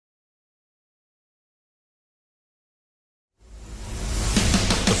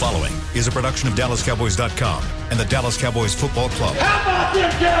is a production of DallasCowboys.com and the Dallas Cowboys Football Club. How about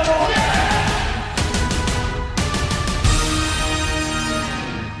them Cowboys?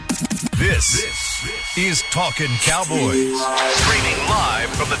 This is Talkin' Cowboys. Streaming live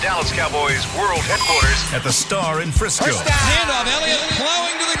from the Dallas Cowboys World Headquarters at the Star in Frisco. Handoff, Elliott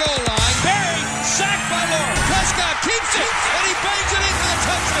plowing to the goal line. Barry, sacked by Lawrence. Prescott keeps it, and he bangs it in for the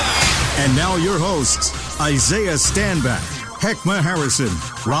touchdown. And now your hosts, Isaiah Stanback, Heckma Harrison,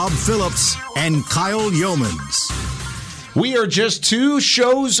 Rob Phillips, and Kyle Yeomans. We are just 2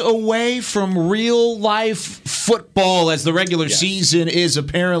 shows away from real-life football as the regular season is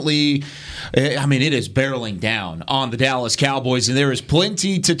apparently, it is barreling down on the Dallas Cowboys, and there is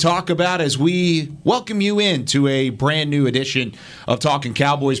plenty to talk about as we welcome you into a brand-new edition of Talking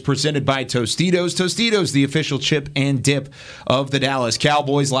Cowboys presented by Tostitos. Tostitos, the official chip and dip of the Dallas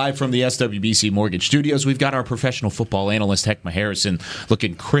Cowboys, live from the SWBC Mortgage Studios. We've got our professional football analyst, Heckma Harrison,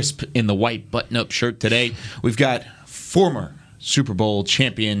 looking crisp in the white button-up shirt today. We've got former Super Bowl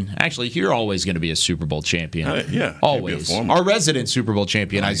champion. Actually, you're always going to be a Super Bowl champion. Always. Our resident Super Bowl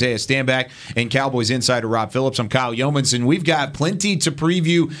champion, Isaiah Stanback, and Cowboys insider Rob Phillips. I'm Kyle Yeomans, and we've got plenty to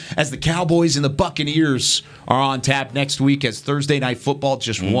preview as the Cowboys and the Buccaneers are on tap next week as Thursday Night Football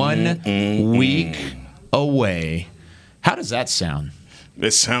just 1 week away. How does that sound?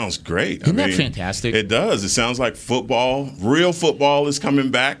 It sounds great. Isn't that fantastic? It does. It sounds like football, real football is coming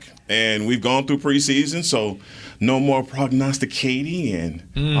back, and we've gone through preseason, so no more prognosticating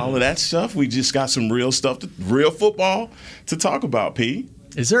and all of that stuff. We just got some real stuff, real football to talk about, P.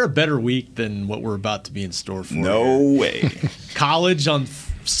 Is there a better week than what we're about to be in store for? No way. College on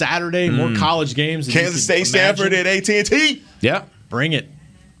Saturday, more college games. Kansas State, Stanford at AT&T. Yeah. Bring it.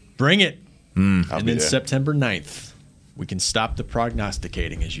 Bring it. And then there. September 9th, we can stop the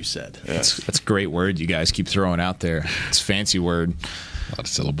prognosticating, as you said. That's a great word you guys keep throwing out there. It's a fancy word. A lot of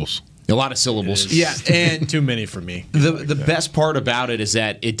syllables. A lot of syllables. Yeah, and too many for me. The best part about it is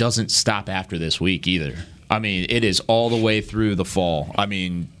that it doesn't stop after this week either. I mean, it is all the way through the fall. I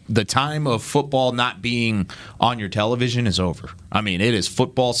mean, the time of football not being on your television is over. I mean, it is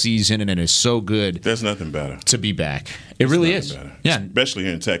football season, and it is so good. There's nothing better to be back. It really is. Better. Yeah, especially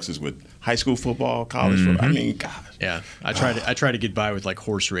here in Texas with high school football, college football. I mean, gosh. Yeah, I try to get by with like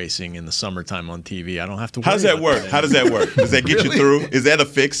horse racing in the summertime on TV. I don't have to worry. How does that work? How does that work? Does that get you through? Is that a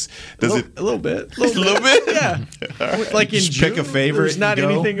fix? A little bit. A little bit? Yeah. Like in just June, pick a favorite. There's not and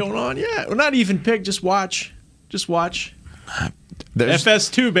go. anything going on. Yeah, well, not even pick. Just watch. There's,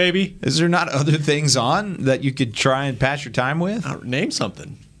 FS2, baby. Is there not other things on that you could try and pass your time with? Name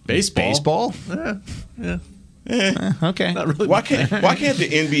something. Baseball. Yeah. Okay. Not really. Why can't the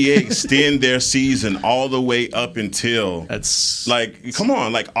NBA extend their season all the way up until come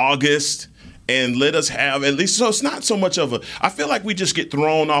on, like August, and let us have at least, so it's not so much of a, I feel like we just get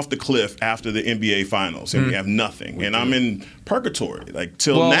thrown off the cliff after the NBA finals and we have nothing. And I'm in purgatory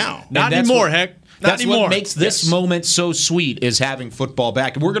till now. Not anymore, heck. That's what makes this moment so sweet, is having football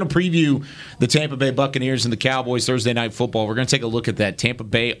back. And we're going to preview the Tampa Bay Buccaneers and the Cowboys Thursday Night Football. We're going to take a look at that Tampa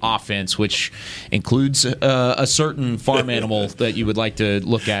Bay offense, which includes a certain farm animal that you would like to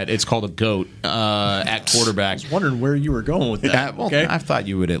look at. It's called a goat at quarterback. I was wondering where you were going with that. Okay. I thought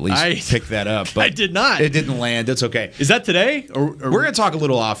you would at least pick that up. But I did not. It didn't land. It's okay. Is that today? Or we're going to talk a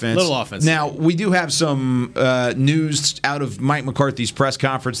little offense. Now, we do have some news out of Mike McCarthy's press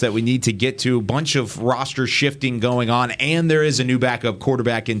conference that we need to get to. A bunch of roster shifting going on, and there is a new backup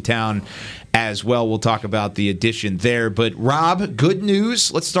quarterback in town as well. We'll talk about the addition there. But, Rob, good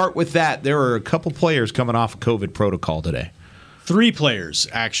news. Let's start with that. There are a couple players coming off a COVID protocol today. 3 players,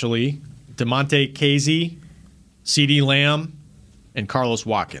 actually. DeMonte Casey, CeeDee Lamb, and Carlos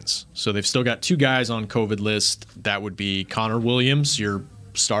Watkins. So they've still got 2 guys on COVID list. That would be Connor Williams, your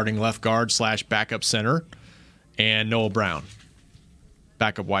starting left guard / backup center, and Noah Brown,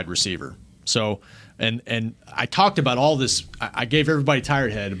 backup wide receiver. So, and I talked about all this. I gave everybody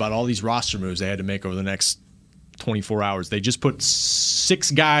tired head about all these roster moves they had to make over the next 24 hours. They just put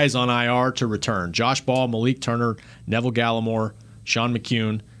 6 guys on IR to return: Josh Ball, Malik Turner, Neville Gallimore, Sean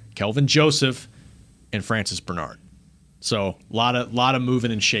McCune, Kelvin Joseph, and Francis Bernard. So, a lot of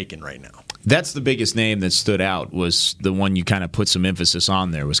moving and shaking right now. That's the biggest name that stood out, was the one you kind of put some emphasis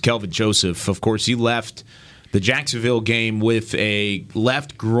on there, was Kelvin Joseph. Of course, he left the Jacksonville game with a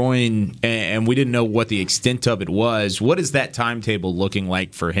left groin, and we didn't know what the extent of it was. What is that timetable looking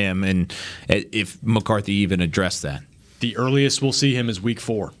like for him, and if McCarthy even addressed that? The earliest we'll see him is week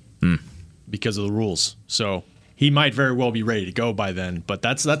 4 because of the rules. So he might very well be ready to go by then, but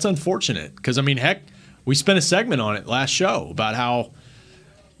that's unfortunate because, I mean, heck, we spent a segment on it last show about how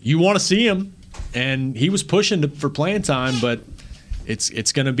you want to see him, and he was pushing for playing time, but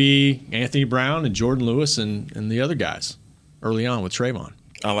it's going to be Anthony Brown and Jordan Lewis and the other guys early on with Trayvon.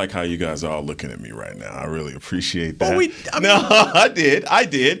 I like how you guys are all looking at me right now. I really appreciate that. Well, no, I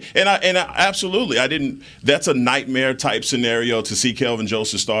did, and I absolutely, I didn't. That's a nightmare type scenario to see Kelvin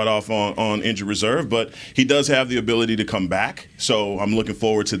Joseph start off on injured reserve, but he does have the ability to come back, so I'm looking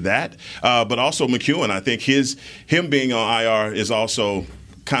forward to that. But also McEwen, I think him being on IR is also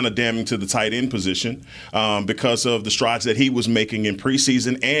kind of damning to the tight end position because of the strides that he was making in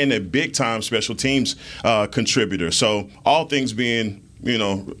preseason and a big-time special teams contributor. So all things being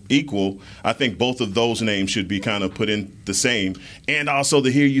equal, I think both of those names should be kind of put in the same. And also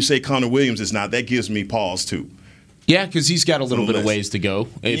to hear you say Connor Williams is not, that gives me pause too. Yeah, because he's got a little bit of ways to go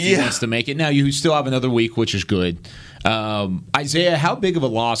if he wants to make it. Now, you still have another week, which is good. Isaiah, how big of a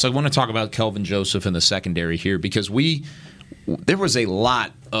loss? I want to talk about Kelvin Joseph in the secondary here because there was a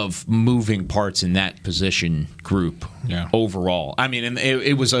lot of moving parts in that position group overall. I mean, and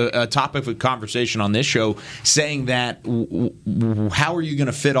it was a topic of conversation on this show saying that how are you going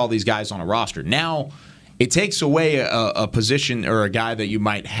to fit all these guys on a roster? Now, it takes away a position or a guy that you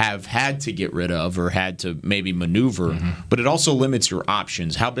might have had to get rid of or had to maybe maneuver, but it also limits your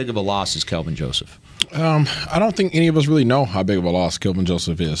options. How big of a loss is Kelvin Joseph? I don't think any of us really know how big of a loss Kelvin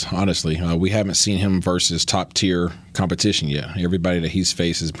Joseph is, honestly. We haven't seen him versus top-tier competition yet. Everybody that he's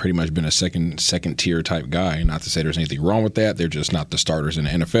faced has pretty much been a second-tier type guy. Not to say there's anything wrong with that. They're just not the starters in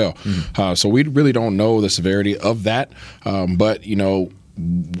the NFL. So we really don't know the severity of that. But,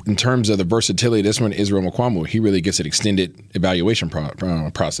 in terms of the versatility, this one, Israel Mukuamu, he really gets an extended evaluation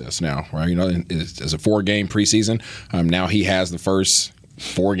process now, right? It's a 4-game preseason. Now he has the first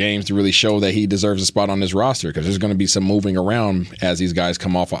 4 games to really show that he deserves a spot on this roster because there's going to be some moving around as these guys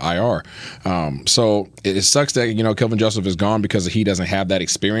come off of IR. So it sucks that Kelvin Joseph is gone because he doesn't have that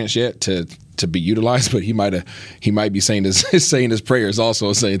experience yet to be utilized, but he might be saying his prayers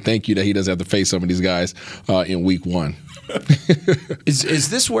also, saying thank you that he doesn't have to face some of these guys in week 1. Is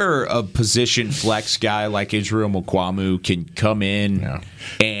this where a position flex guy like Israel Mukuamu can come in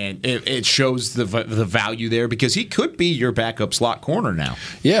and it shows the value there because he could be your backup slot corner now?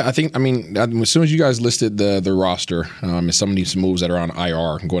 Yeah, I mean, as soon as you guys listed the roster and some of these moves that are on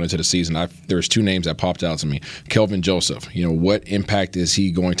IR going into the season, there's 2 names that popped out to me. Kelvin Joseph, what impact is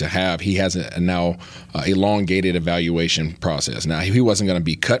he going to have? He has now elongated evaluation process. Now, he wasn't going to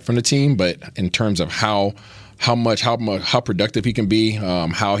be cut from the team, but in terms of how productive he can be,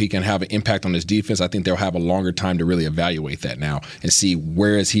 how he can have an impact on his defense, I think they'll have a longer time to really evaluate that now and see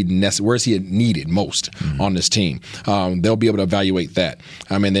where is he needed most on this team. They'll be able to evaluate that.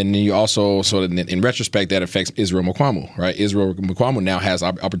 And then you also, so in retrospect, that affects Israel Mukuamu, right? Israel Mukuamu now has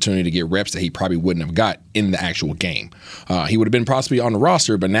opportunity to get reps that he probably wouldn't have got in the actual game. He would have been possibly on the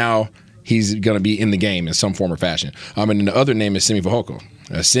roster, but now he's going to be in the game in some form or fashion. And then the other name is Simi Fehoko.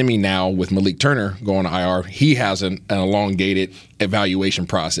 Simi now, with Malik Turner going to IR, he has an elongated evaluation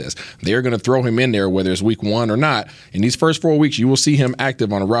process. They're going to throw him in there whether it's week 1 or not. In these first 4 weeks, you will see him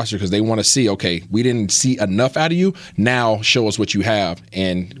active on a roster because they want to see, okay, we didn't see enough out of you. Now show us what you have.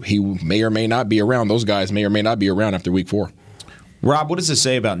 And he may or may not be around. Those guys may or may not be around after week 4. Rob, what does it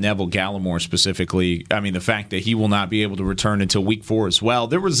say about Neville Gallimore specifically? I mean, the fact that he will not be able to return until week 4 as well.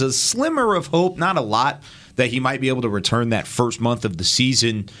 There was a slimmer of hope, not a lot, that he might be able to return that first month of the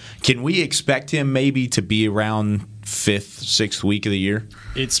season. Can we expect him maybe to be around 5th, 6th week of the year?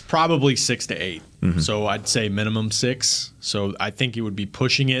 It's probably 6 to 8. So I'd say minimum 6. So I think he would be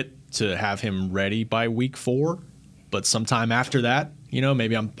pushing it to have him ready by week 4. But sometime after that,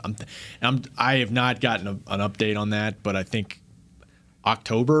 maybe I have not gotten an update on that, but I think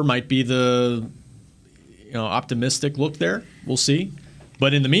October might be the optimistic look there. We'll see.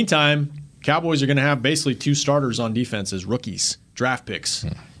 But in the meantime, Cowboys are going to have basically 2 starters on defense as rookies, draft picks.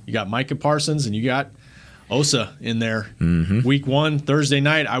 You got Micah Parsons and you got Osa in there. Week 1, Thursday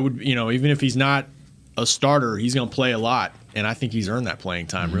night, I would, even if he's not a starter, he's going to play a lot. And I think he's earned that playing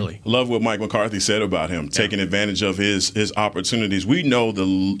time, really. Love what Mike McCarthy said about him, taking advantage of his opportunities. We know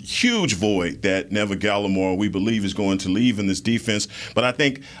the huge void that Neville Gallimore, we believe, is going to leave in this defense. But I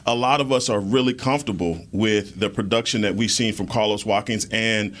think a lot of us are really comfortable with the production that we've seen from Carlos Watkins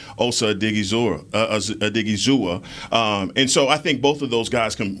and Osa Odighizuwa. And so I think both of those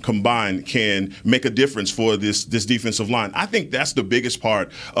guys combined can make a difference for this defensive line. I think that's the biggest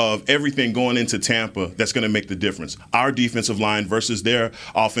part of everything going into Tampa that's going to make the difference. Our defensive line versus their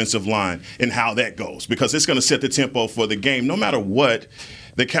offensive line and how that goes, because it's going to set the tempo for the game. No matter what,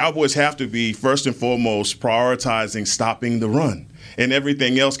 the Cowboys have to be first and foremost prioritizing stopping the run, and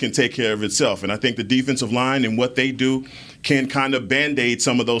everything else can take care of itself. And I think the defensive line and what they do can kind of Band-Aid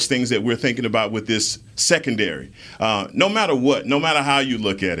some of those things that we're thinking about with this secondary. No matter what, no matter how you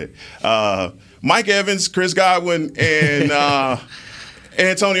look at it. Mike Evans, Chris Godwin, and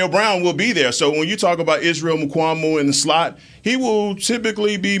Antonio Brown will be there. So when you talk about Israel Mukuamu in the slot, he will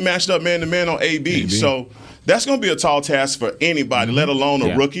typically be matched up man-to-man on AB. So that's going to be a tall task for anybody, let alone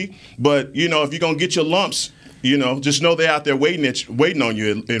a rookie. But, if you're going to get your lumps, just know they're out there waiting on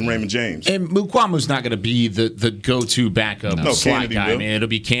you in Raymond James. And Mukwamu's not going to be the go-to backup slot Kennedy guy. will. I mean, it'll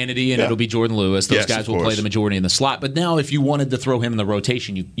be Kennedy and it'll be Jordan Lewis. Those guys will play the majority in the slot. But now, if you wanted to throw him in the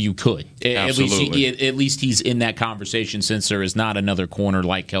rotation, you could. Absolutely. At least he's in that conversation, since there is not another corner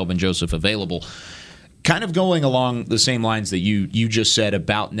like Kelvin Joseph available. Kind of going along the same lines that you just said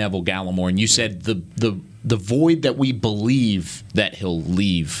about Neville Gallimore, and you said the void that we believe that he'll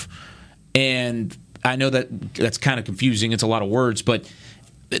leave. And I know that's kind of confusing. It's a lot of words, but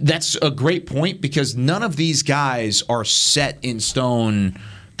that's a great point, because none of these guys are set in stone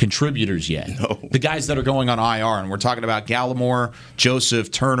contributors yet. No. The guys that are going on IR, and we're talking about Gallimore,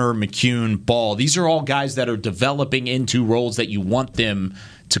 Joseph, Turner, McCune, Ball. These are all guys that are developing into roles that you want them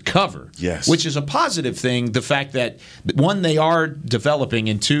to cover. Yes. Which is a positive thing. The fact that, one, they are developing,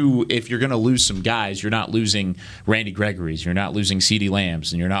 and two, if you're going to lose some guys, you're not losing Randy Gregory's, you're not losing CeeDee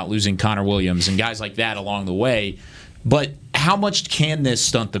Lamb's, and you're not losing Connor Williams and guys like that along the way. But how much can this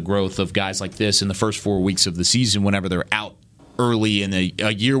stunt the growth of guys like this in the first 4 weeks of the season whenever they're out early in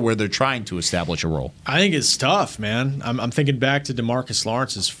a year where they're trying to establish a role? I think it's tough, man. I'm thinking back to DeMarcus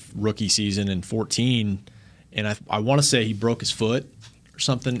Lawrence's rookie season in 2014, and I want to say he broke his foot or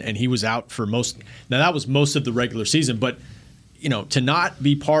something, and he was out for most. Now that was most of the regular season, but to not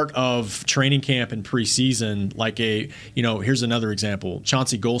be part of training camp and preseason, like here's another example.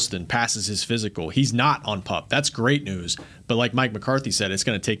 Chauncey Golston passes his physical. He's not on PUP. That's great news. But like Mike McCarthy said, it's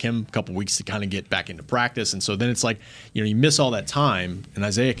going to take him a couple weeks to kind of get back into practice. And so then it's like, you miss all that time, and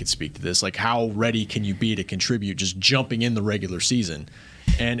Isaiah could speak to this, like how ready can you be to contribute just jumping in the regular season?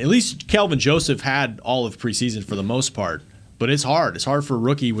 And at least Kelvin Joseph had all of preseason for the most part, but it's hard. It's hard for a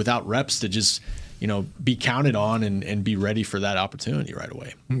rookie without reps to just be counted on and be ready for that opportunity right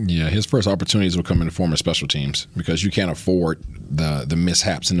away. Yeah, his first opportunities will come in the form of special teams, because you can't afford the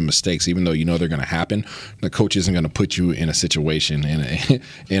mishaps and the mistakes, even though they're going to happen. The coach isn't going to put you in a situation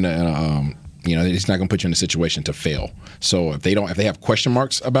he's not going to put you in a situation to fail. So if they have question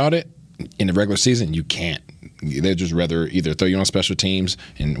marks about it in the regular season, you can't. They'd just rather either throw you on special teams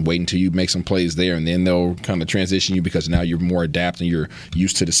and wait until you make some plays there, and then they'll kind of transition you because now you're more adapted and you're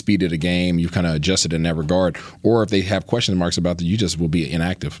used to the speed of the game. You've kind of adjusted in that regard. Or if they have question marks about that, you just will be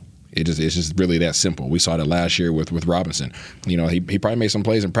inactive. It's just really that simple. We saw that last year with Robinson. He probably made some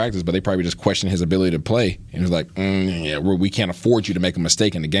plays in practice, but they probably just questioned his ability to play. And it was like, we can't afford you to make a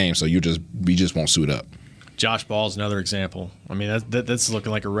mistake in the game, so we just won't suit up. Josh Ball's another example. I mean, that's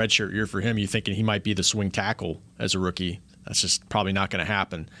looking like a redshirt year for him. You're thinking he might be the swing tackle as a rookie. That's just probably not going to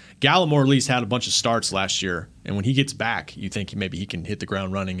happen. Gallimore at least had a bunch of starts last year, and when he gets back, you think maybe he can hit the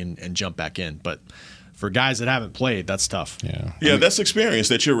ground running and jump back in. But for guys that haven't played, that's tough. Yeah, that's experience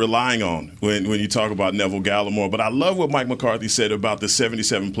that you're relying on when you talk about Neville Gallimore. But I love what Mike McCarthy said about the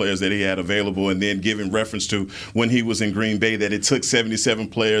 77 players that he had available, and then giving reference to when he was in Green Bay that it took 77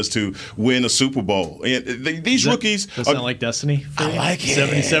 players to win a Super Bowl. And these rookies – Does that sound like destiny for you? I like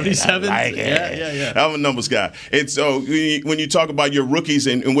it. 77? I like it. Yeah. I'm a numbers guy. And so when you talk about your rookies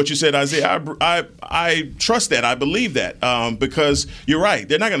and what you said, Isaiah, I trust that. I believe that because you're right.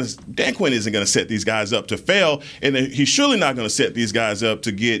 They're not going to – Dan Quinn isn't going to set these guys up to fail, and he's surely not going to set these guys up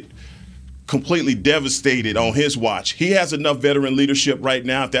to get completely devastated on his watch. He has enough veteran leadership right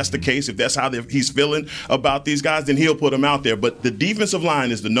now. If that's the case, if that's how he's feeling about these guys, then he'll put them out there. But the defensive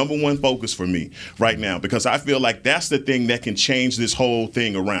line is the number one focus for me right now, because I feel like that's the thing that can change this whole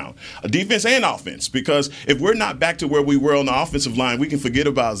thing around. Defense and offense, because if we're not back to where we were on the offensive line, we can forget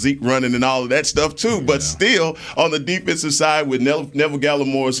about Zeke running and all of that stuff too. But still, on the defensive side, with Neville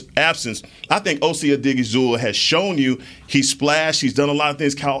Gallimore's absence, I think Osi Odighizuwa has shown you he's splashed. He's done a lot of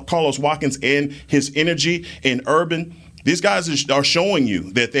things. Carlos Watkins and his energy and Urban. These guys are showing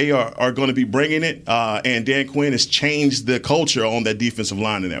you that they are going to be bringing it, and Dan Quinn has changed the culture on that defensive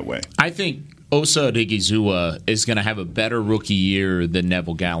line in that way. I think Osa Odighizuwa is going to have a better rookie year than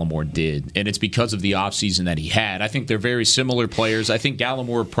Neville Gallimore did, and it's because of the offseason that he had. I think they're very similar players. I think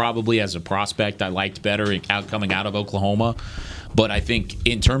Gallimore probably as a prospect I liked better coming out of Oklahoma. But I think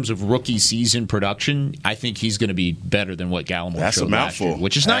in terms of rookie season production, I think he's going to be better than what Gallimore showed last year,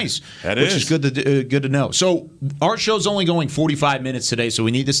 which is nice. Which is good to know. So our show's only going 45 minutes today, so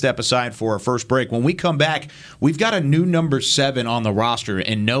we need to step aside for our first break. When we come back, we've got a new number 7 on the roster,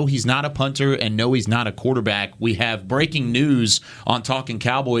 and no, he's not a punter, and no, he's not a quarterback. We have breaking news on Talking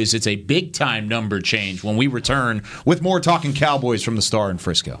Cowboys. It's a big-time number change when we return with more Talking Cowboys from the Star in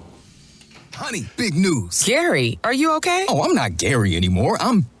Frisco. Honey, big news. Gary, are you okay? Oh, I'm not Gary anymore.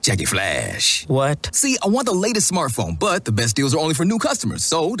 I'm Jackie Flash. What? See, I want the latest smartphone, but the best deals are only for new customers.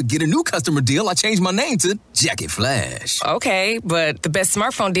 So, to get a new customer deal, I changed my name to Jackie Flash. Okay, but the best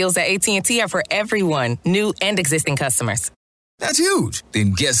smartphone deals at AT&T are for everyone, new and existing customers. That's huge.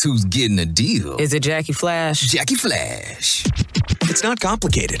 Then guess who's getting a deal? Is it Jackie Flash? Jackie Flash. It's not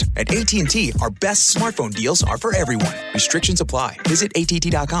complicated. At AT&T, our best smartphone deals are for everyone. Restrictions apply. Visit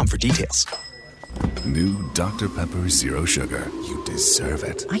AT&T.com for details. New Dr. Pepper Zero Sugar. You deserve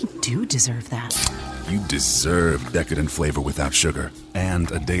it. I do deserve that. You deserve decadent flavor without sugar.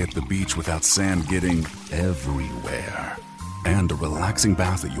 And a day at the beach without sand getting everywhere. And a relaxing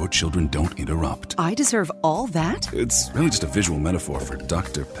bath that your children don't interrupt. I deserve all that? It's really just a visual metaphor for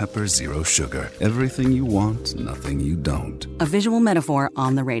Dr. Pepper Zero Sugar. Everything you want, nothing you don't. A visual metaphor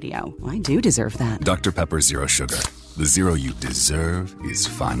on the radio. I do deserve that. Dr. Pepper Zero Sugar. The zero you deserve is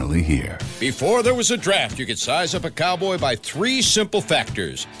finally here. Before there was a draft, you could size up a cowboy by 3 simple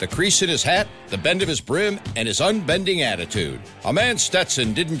factors: the crease in his hat, the bend of his brim, and his unbending attitude. A man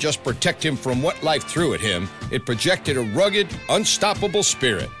Stetson didn't just protect him from what life threw at him, it projected a rugged, unstoppable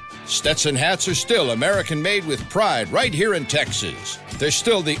spirit. Stetson hats are still American-made with pride right here in Texas. They're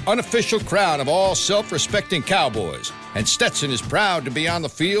still the unofficial crown of all self-respecting cowboys, and Stetson is proud to be on the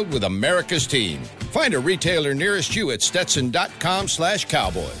field with America's team. Find a retailer nearest you at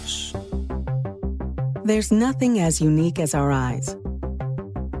stetson.com/cowboys. There's nothing as unique as our eyes,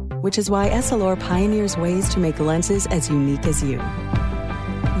 which is why Essilor pioneers ways to make lenses as unique as you.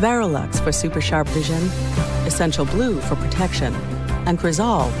 Varilux for super sharp vision, Essential Blue for protection, and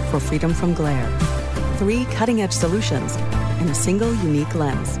Crizal for freedom from glare. 3 cutting-edge solutions in a single unique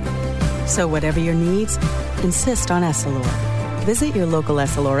lens. So whatever your needs, insist on Essilor. Visit your local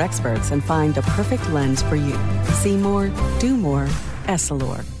Essilor experts and find the perfect lens for you. See more, do more,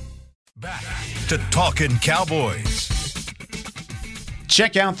 Essilor. Back to Talking Cowboys.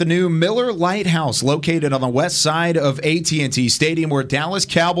 Check out the new Miller Lite House located on the west side of AT&T Stadium, where Dallas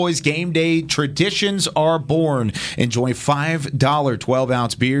Cowboys game day traditions are born. Enjoy $5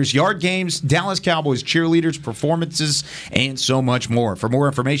 12-ounce beers, yard games, Dallas Cowboys cheerleaders, performances, and so much more. For more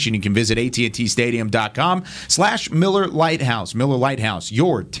information, you can visit AT&TStadium.com/Miller Lite House. Miller Lite House,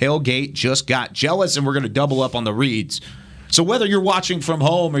 your tailgate just got jealous, and we're going to double up on the reads. So whether you're watching from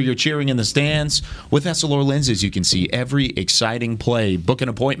home or you're cheering in the stands, with Essilor lenses, you can see every exciting play. Book an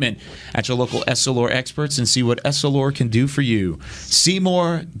appointment at your local Essilor experts and see what Essilor can do for you. See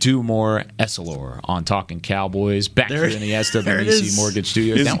more, do more, Essilor on Talking Cowboys. Back here in the SWBC Mortgage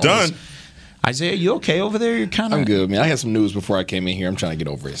Studios. It's done. Isaiah, you okay over there? You're kind of. I'm good, man. I had some news before I came in here. I'm trying to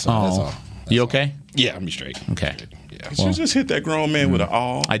get over it. So that's all. You okay? Yeah, I'm straight. Okay. Yeah. Did you just hit that grown man with an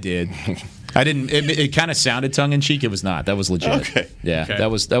awl? I did. I didn't. It kind of sounded tongue in cheek. It was not. That was legit. Okay. Yeah. Okay.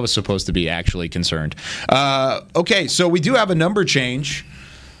 That was supposed to be actually concerned. Okay. So we do have a number change.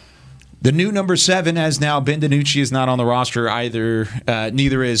 The new number 7, as now Ben DiNucci is not on the roster either.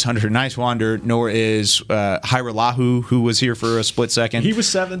 Neither is Hunter Nicewander, nor is Hyra Lahu, who was here for a split second. He was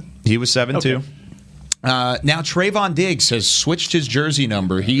 7. He was 7 Okay. too. Now Trayvon Diggs has switched his jersey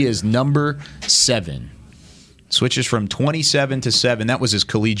number. He is number 7. Switches from 27 to 7. That was his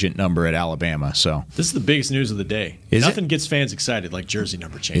collegiate number at Alabama. So This is the biggest news of the day. Nothing gets fans excited like jersey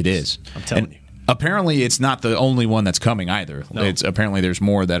number changes. It is. I'm telling you. Apparently, it's not the only one that's coming either. No. It's apparently there's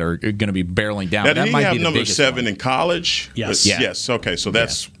more that are going to be barreling down. Now, that did he might have be the number biggest 7 one. in college? Yes. Yeah. Yes. Okay, so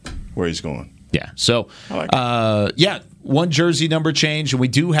that's where he's going. Yeah. So, I like one jersey number change, and we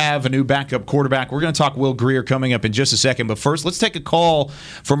do have a new backup quarterback. We're going to talk Will Grier coming up in just a second. But first, let's take a call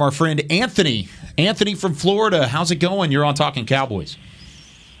from our friend Anthony. Anthony from Florida. How's it going? You're on Talking Cowboys.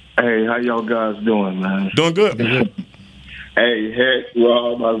 Hey, how y'all guys doing, man? Doing good. Hey, Heck,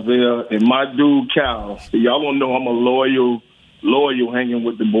 Rob, Isaiah, and my dude, Cal. Y'all don't know I'm a loyal hanging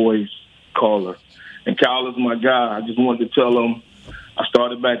with the boys caller. And Cal is my guy. I just wanted to tell him I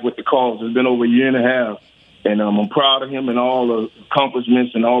started back with the calls. It's been over a year and a half. And I'm proud of him and all the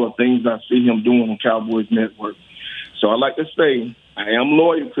accomplishments and all the things I see him doing on Cowboys Network. So I'd like to say I am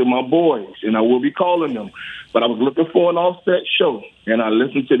loyal to my boys, and I will be calling them. But I was looking for an offset show, and I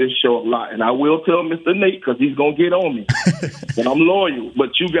listen to this show a lot. And I will tell Mr. Nate, because he's going to get on me. But I'm loyal.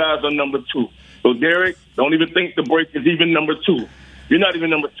 But you guys are number 2. So, Derek, don't even think the break is even number 2. You're not even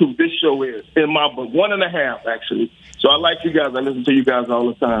number 2. This show is, in my book, 1.5, actually. So I like you guys. I listen to you guys all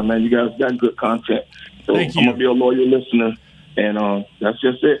the time, man. You guys got good content. So I'm going to be a loyal listener. And that's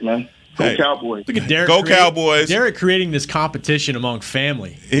just it, man. Go Cowboys. Look at Derek. Go Cowboys. Derek creating this competition among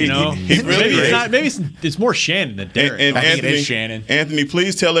family. You know? He really maybe it's more Shannon than Derek. And I think Anthony, it is Shannon. Anthony,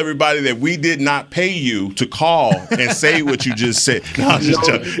 please tell everybody that we did not pay you to call and say what you just said. No, I'm just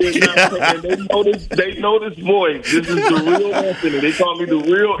joking. They know this voice. This is the real Anthony. They call me the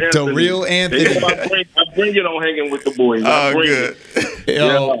real Anthony. The real Anthony. I bring it on Hanging with the Boys. Oh,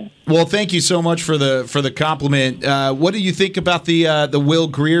 good. Well, thank you so much for the compliment. What do you think about the Will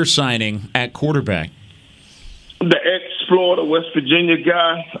Grier signing at quarterback? The ex-Florida, West Virginia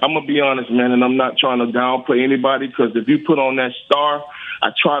guy, I'm going to be honest, man, and I'm not trying to downplay anybody, because if you put on that star, I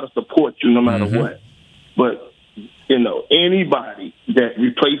try to support you no matter what. But, anybody that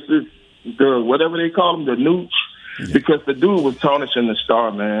replaces the, whatever they call him, the nooch, because the dude was tarnishing the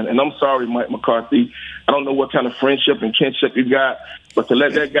star, man. And I'm sorry, Mike McCarthy. I don't know what kind of friendship and kinship you got, but to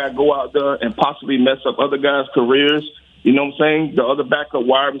let that guy go out there and possibly mess up other guys' careers, you know what I'm saying? The other backup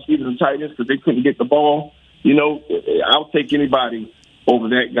wide receivers and tight ends because they couldn't get the ball. I'll take anybody over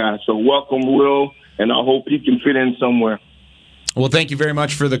that guy. So welcome, Will, and I hope he can fit in somewhere. Well, thank you very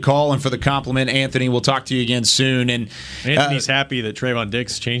much for the call and for the compliment, Anthony. We'll talk to you again soon. And Anthony's happy that Trayvon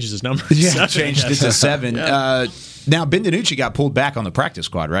Diggs changes his number. Yeah, changed it to 7. Yeah. Now, Ben DiNucci got pulled back on the practice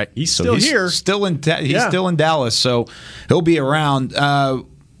squad, right? He's still here. He's still in Dallas, so he'll be around.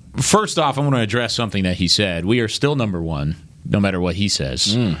 First off, I want to address something that he said. We are still number 1, no matter what he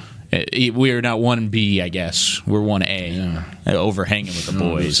says. We are not 1B, I guess. We're 1A, overhanging with the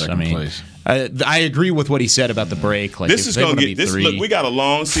boys. I agree with what he said about the break. Like, this is going to get this. 3, look, we got a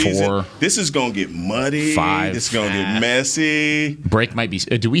long season. 4, this is going to get muddy. 5. This is going to get messy. Break might be.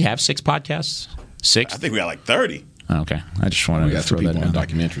 Do we have 6 podcasts? 6? I think we got like 30. Okay, I just wanted to throw that in.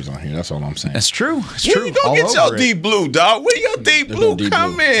 Documentaries on here. That's all I'm saying. That's true. It's Where true. you go get your deep blue, dog? Where your deep blue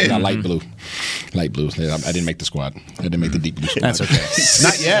come in? Not light blue. Light blue. I didn't make the squad. I didn't make the deep blue squad. That's okay.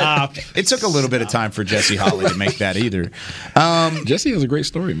 Not yet. It took a little bit of time for Jesse Holley to make that either. Jesse has a great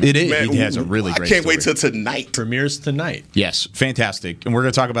story, man. It is. Man, he has a really great story. I can't wait till tonight. Premieres tonight. Yes, fantastic. And we're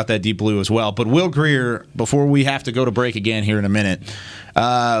going to talk about that deep blue as well. But Will Grier, before we have to go to break again here in a minute,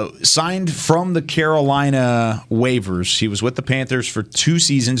 signed from the Carolina waivers. He was with the Panthers for 2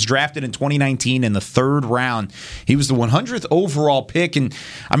 seasons, drafted in 2019 in the 3rd round. He was the 100th overall pick. And,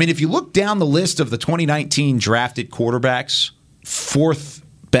 I mean, if you look down the list of the 2019 drafted quarterbacks, 4th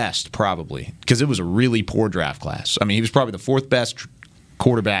best probably, because it was a really poor draft class. I mean, he was probably the 4th best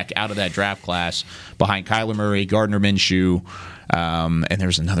quarterback out of that draft class behind Kyler Murray, Gardner Minshew, and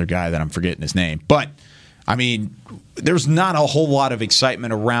there's another guy that I'm forgetting his name. But, I mean, there's not a whole lot of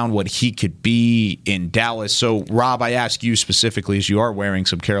excitement around what he could be in Dallas. So, Rob, I ask you specifically, as you are wearing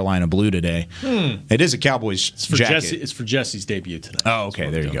some Carolina blue today. It is a Cowboys jacket. It's for Jesse's debut tonight. Oh,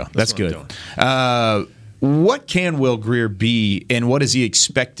 okay. There you go. That's good. What can Will Grier be, and what is he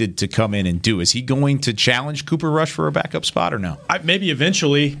expected to come in and do? Is he going to challenge Cooper Rush for a backup spot or no? Maybe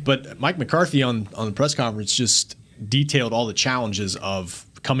eventually, but Mike McCarthy on the press conference just detailed all the challenges of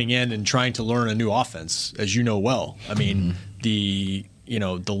coming in and trying to learn a new offense, as you know well. I mean, the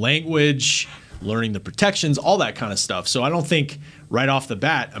language, learning the protections, all that kind of stuff. So I don't think right off the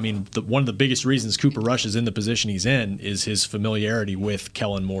bat, I mean, one of the biggest reasons Cooper Rush is in the position he's in is his familiarity with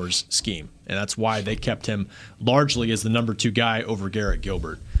Kellen Moore's scheme. And that's why they kept him largely as the number 2 guy over Garrett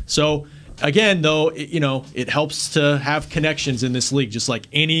Gilbert. So again, though, it helps to have connections in this league, just like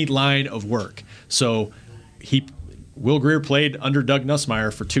any line of work. So Will Grier played under Doug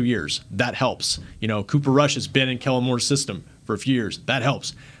Nussmeier for 2 years. That helps. Cooper Rush has been in Kellen Moore's system for a few years. That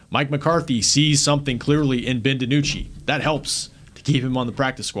helps. Mike McCarthy sees something clearly in Ben DiNucci. That helps to keep him on the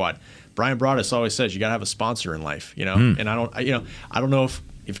practice squad. Brian Broaddus always says you got to have a sponsor in life, And I don't know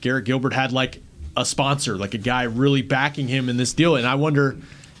if Garrett Gilbert had like a sponsor, like a guy really backing him in this deal. And I wonder,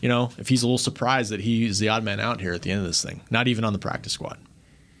 if he's a little surprised that he's the odd man out here at the end of this thing, not even on the practice squad.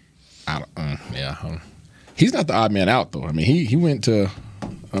 He's not the odd man out, though. I mean, he went to.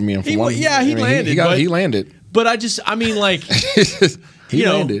 I mean, he landed. He landed. But he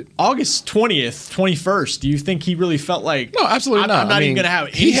landed. August 20th, 21st. Do you think he really felt like? No, absolutely not. I'm not even going to have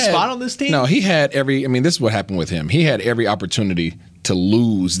any spot on this team. No, he had every. I mean, this is what happened with him. He had every opportunity to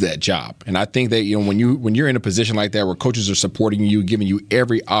lose that job. And I think that, when you're in a position like that where coaches are supporting you, giving you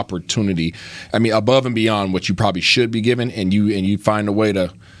every opportunity, I mean, above and beyond what you probably should be given, and you find a way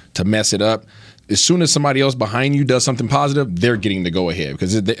to mess it up, as soon as somebody else behind you does something positive, they're getting the go ahead,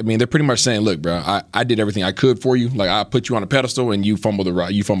 because they're pretty much saying, look, bro, I did everything I could for you. Like, I put you on a pedestal and you fumbled the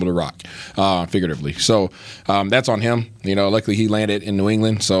rock, figuratively. So that's on him. Luckily he landed in New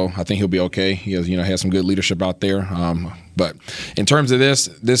England, so I think he'll be okay. He has some good leadership out there. But in terms of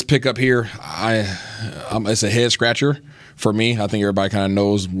this pickup here, it's a head scratcher for me. I think everybody kind of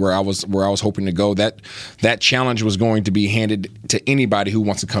knows where I was hoping to go. That challenge was going to be handed to anybody who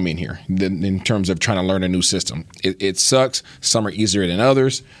wants to come in here in terms of trying to learn a new system. It sucks. Some are easier than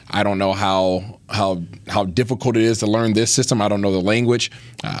others. I don't know how difficult it is to learn this system. I don't know the language,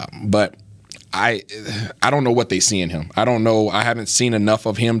 but I don't know what they see in him. I don't know. I haven't seen enough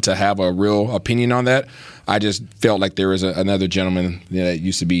of him to have a real opinion on that. I just felt like there was another gentleman that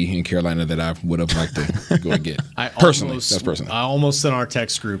used to be in Carolina that I would have liked to go and get. Personally. I almost in our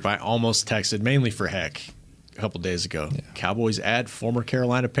text group, I almost texted, mainly for heck, a couple days ago. Yeah. Cowboys add former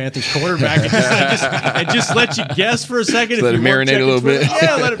Carolina Panthers quarterback and just let you guess for a second. Let it marinate a little bit.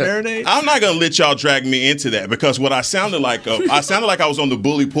 Yeah, let it marinate. I'm not going to let y'all drag me into that, because what I sounded like, I was on the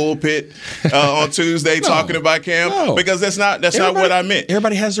bully pulpit on Tuesday talking about Cam, because that's not what I meant.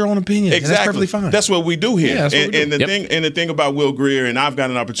 Everybody has their own opinion. Exactly. That's perfectly fine. That's what we do here. Yeah, and the thing about Will Grier, and I've got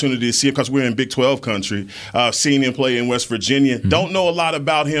an opportunity to see it because we're in Big 12 country, seeing him play in West Virginia. Mm-hmm. Don't know a lot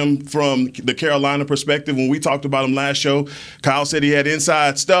about him from the Carolina perspective. When we talked about him last show, Kyle said he had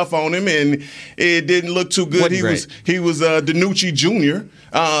inside stuff on him, and it didn't look too good. He was DiNucci Jr.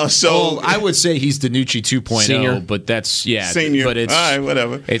 So I would say he's DiNucci 2.0, senior. But that's senior. But it's all right,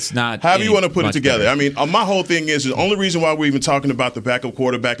 whatever. It's not. However you want to put it together. Better. I mean, my whole thing is the only reason why we're even talking about the backup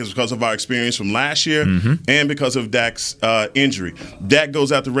quarterback is because of our experience from last year, and because of Dak's injury. Dak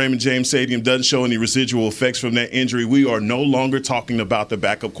goes out to Raymond James Stadium, doesn't show any residual effects from that injury. We are no longer talking about the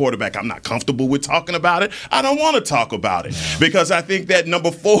backup quarterback. I'm not comfortable with talking about it. I don't want to talk about it because I think that number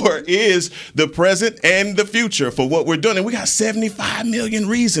 4 is the present and the future for what we're doing. And we got 75 million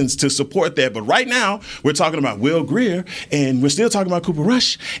reasons to support that. But right now, we're talking about Will Grier, and we're still talking about Cooper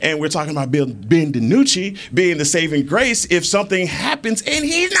Rush, and we're talking about Ben DiNucci being the saving grace if something happens, and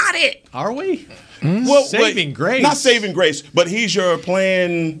he's not it. Are we? Well, saving grace. Not saving grace, but he's your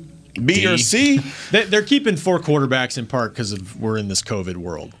plan B or C. They're keeping 4 quarterbacks in part because we're in this COVID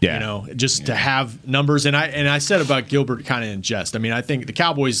world. Yeah. Just to have numbers. And I said about Gilbert kind of in jest. I mean, I think the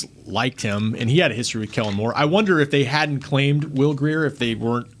Cowboys liked him, and he had a history with Kellen Moore. I wonder if they hadn't claimed Will Grier, if they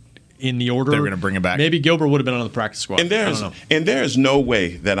weren't in the order, they were going to bring him back. Maybe Gilbert would have been on the practice squad. And there's no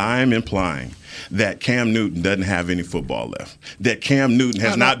way that I am implying that Cam Newton doesn't have any football left. That Cam Newton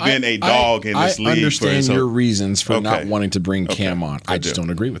has not been a dog in this league. I understand your reasons for not wanting to bring Cam on. I just don't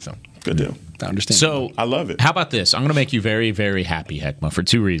agree with them. Good deal. I understand. So I love it. How about this? I'm going to make you very, very happy, Heckma, for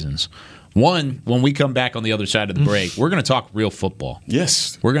 2 reasons. One, when we come back on the other side of the break, we're going to talk real football.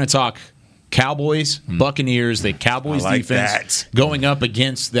 Yes. We're going to talk Cowboys, Buccaneers, the Cowboys defense going up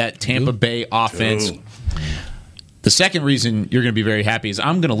against that Tampa Bay offense. The second reason you're going to be very happy is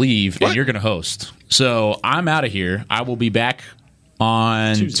I'm going to leave and you're going to host. So I'm out of here. I will be back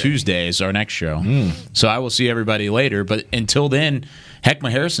on Tuesday is our next show. So I will see everybody later. But until then,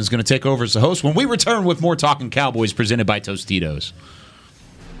 Heckma Harrison is going to take over as the host when we return with more Talking Cowboys presented by Tostitos.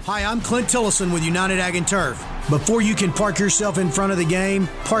 Hi, I'm Clint Tillison with United Ag and Turf. Before you can park yourself in front of the game,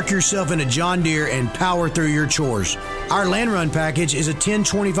 park yourself in a John Deere and power through your chores. Our Land Run package is a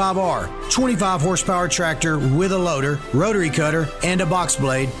 1025R, 25 horsepower tractor with a loader, rotary cutter, and a box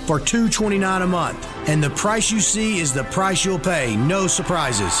blade for $229 a month. And the price you see is the price you'll pay, no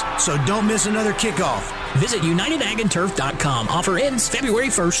surprises. So don't miss another kickoff. Visit UnitedAgAndTurf.com. Offer ends February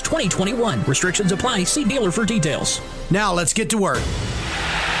 1st, 2021. Restrictions apply. See dealer for details. Now let's get to work.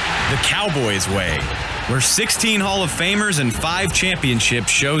 The Cowboys way, where 16 Hall of Famers and 5 championships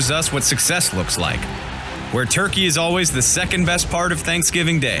shows us what success looks like. Where turkey is always the second best part of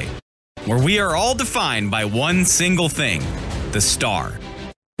Thanksgiving Day. Where we are all defined by one single thing, the star.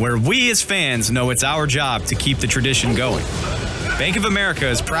 Where we as fans know it's our job to keep the tradition going. Bank of America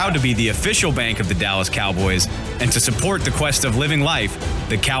is proud to be the official bank of the Dallas Cowboys and to support the quest of living life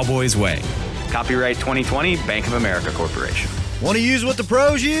the Cowboys way. Copyright 2020, Bank of America Corporation. Want to use what the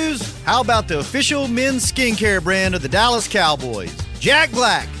pros use? How about the official men's skincare brand of the Dallas Cowboys? Jack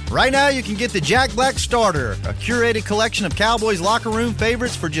Black. Right now, you can get the Jack Black Starter, a curated collection of Cowboys locker room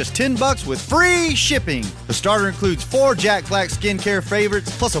favorites for just $10 with free shipping. The starter includes 4 Jack Black skincare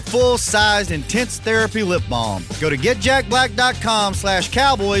favorites, plus a full-sized intense therapy lip balm. Go to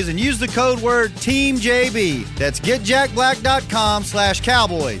getjackblack.com/Cowboys and use the code word TEAMJB. That's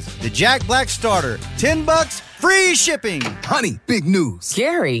getjackblack.com/Cowboys. The Jack Black Starter, $10, free shipping. Honey, big news.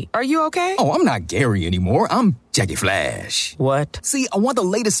 Gary, are you okay? Oh, I'm not Gary anymore. I'm Jackie Flash. What? See, I want the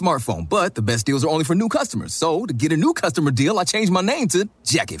latest smartphone, but the best deals are only for new customers. So, to get a new customer deal, I changed my name to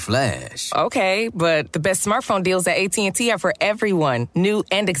Jackie Flash. Okay, but the best smartphone deals at AT&T are for everyone, new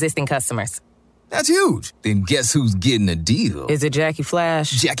and existing customers. That's huge. Then guess who's getting a deal? Is it Jackie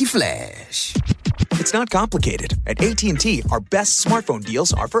Flash? Jackie Flash. It's not complicated. At AT&T, our best smartphone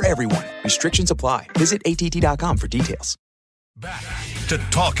deals are for everyone. Restrictions apply. Visit att.com for details. Back to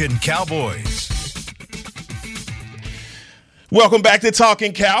Talking Cowboys. Welcome back to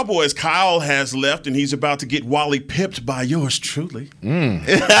Talking Cowboys. Kyle has left, and he's about to get Wally pipped by yours truly.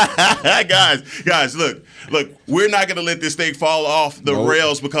 Guys, look, we're not going to let this thing fall off the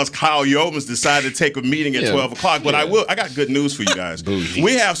rails because Kyle Yeomans decided to take a meeting at 12 o'clock. But I got good news for you guys.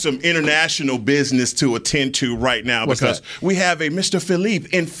 We have some international business to attend to right now because we have a Mr. Philippe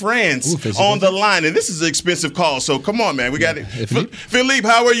in France on the line, and this is an expensive call. So come on, man, we got it. Philippe,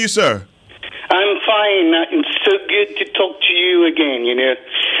 how are you, sir? I'm fine. It's so good to talk to you again, you know.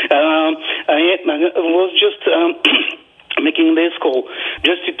 I was just making this call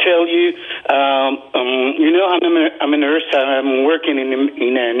just to tell you, you know, I'm a nurse. I'm working in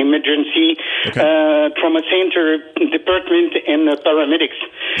an emergency trauma center department and paramedics.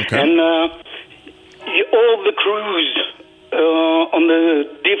 Okay. And all the crews on the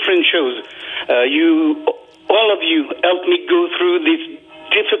different shows, all of you helped me go through this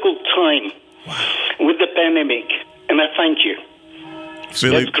difficult time. With the pandemic, and I thank you.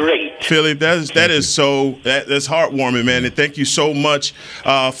 Philip, that's great. Philip, that's heartwarming, man. And thank you so much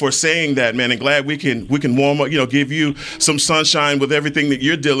for saying that, man. And glad we can warm up, give you some sunshine with everything that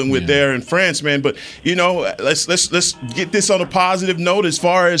you're dealing with there in France, man. But let's get this on a positive note as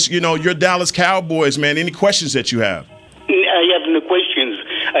far as your Dallas Cowboys, man. Any questions that you have? I have no questions.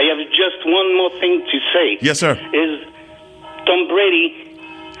 I have just one more thing to say. Yes, sir. Is Tom Brady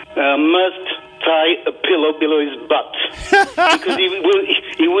must tie a pillow below his butt because he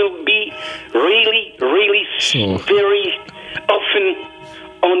will be really, really very often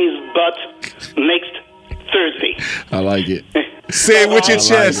on his butt next Thursday. I like it. Say it with your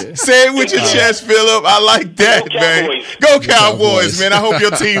chest. Like Say it with your chest, Philip. I like that, man. Go Cowboys, man. I hope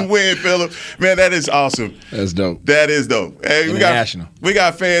your team win, Philip. Man, that is awesome. That's dope. That is dope. Hey, we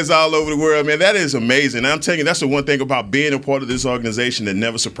got fans all over the world, man. That is amazing. I'm telling you, that's the one thing about being a part of this organization that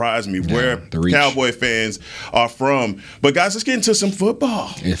never surprised me, where Cowboy fans are from. But guys, let's get into some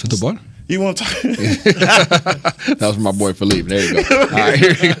football. Yeah, football. You want to talk? That was my boy Philippe. There you go. All right,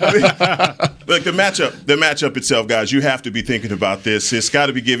 here we go. Look, the matchup itself, guys, you have to be thinking about this. It's got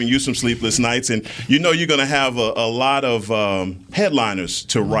to be giving you some sleepless nights, and you're going to have a lot of headliners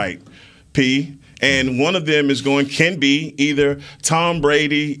to write, P. And one of them can be either Tom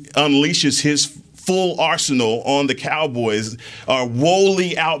Brady unleashes his full arsenal on the Cowboys, or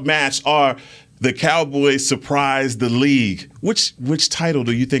woefully outmatched, or the Cowboys surprise the league. Which title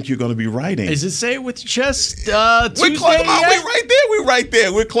do you think you're going to be writing? Is it say it with your chest? We're close. We're right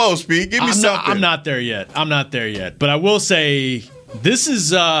there. We're close, Pete. Give me something. I'm not there yet. But I will say this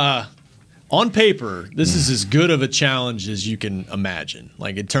is on paper. This is as good of a challenge as you can imagine.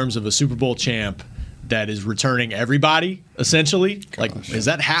 Like in terms of a Super Bowl champ that is returning everybody essentially. Has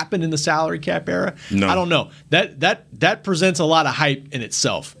that happened in the salary cap era? No. I don't know. That presents a lot of hype in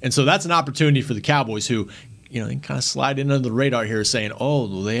itself, and so that's an opportunity for the Cowboys who, they kind of slide in under the radar here, saying,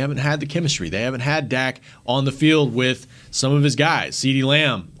 they haven't had the chemistry. They haven't had Dak on the field with some of his guys. CeeDee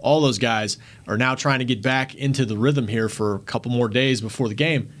Lamb, all those guys are now trying to get back into the rhythm here for a couple more days before the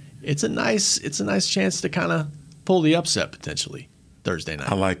game. It's a nice chance to kind of pull the upset potentially Thursday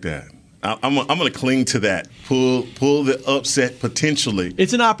night. I like that. I'm going to cling to that. Pull the upset potentially.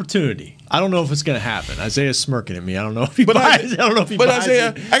 It's an opportunity. I don't know if it's going to happen. Isaiah's smirking at me. I don't know if he buys it. I don't know if he buys Isaiah,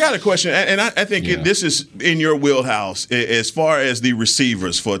 it. I got a question, and I think this is in your wheelhouse as far as the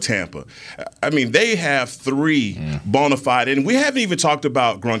receivers for Tampa. I mean, they have 3 bona fide, and we haven't even talked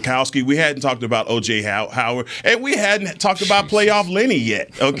about Gronkowski. We hadn't talked about O.J. Howard, and we hadn't talked about playoff Lenny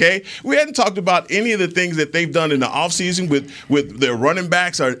yet, okay? We hadn't talked about any of the things that they've done in the offseason with their running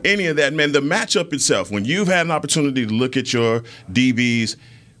backs or any of that. Man, the matchup itself, when you've had an opportunity to look at your DBs,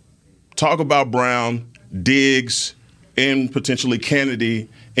 talk about Brown, Diggs, and potentially Kennedy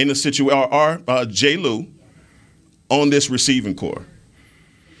in a situation, or J. Lou on this receiving core.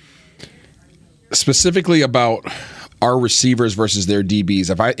 specifically about our receivers versus their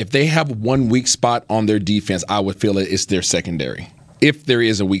DBs. If they have one weak spot on their defense, I would feel it's their secondary. If there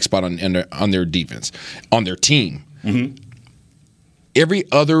is a weak spot on their defense, on their team,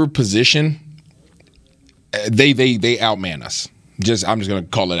 every other position, they outman us. I'm just going to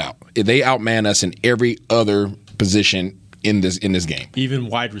call it out. They outman us in every other position in this game. Even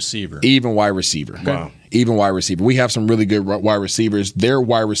wide receiver. Wow. Even wide receiver. We have some really good wide receivers. Their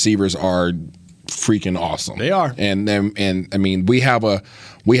wide receivers are freaking awesome. They are. And I mean, we have a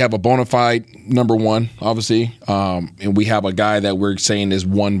bona fide number one, obviously, and we have a guy that we're saying is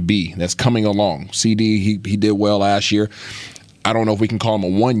 1B that's coming along. CD, he did well last year. I don't know if we can call him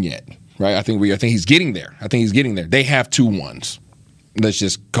a 1 yet, right? I think he's getting there. They have 2 1s. Let's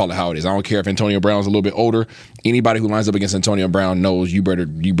just call it how it is. I don't care if Antonio Brown's a little bit older. Anybody who lines up against Antonio Brown knows you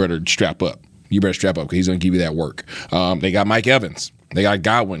better strap up. You better strap up because he's going to give you that work. They got Mike Evans. They got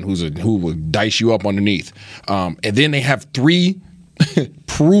Godwin, who will dice you up underneath. And then they have 3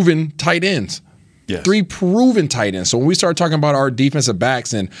 proven tight ends. Yes. 3 proven tight ends. So when we start talking about our defensive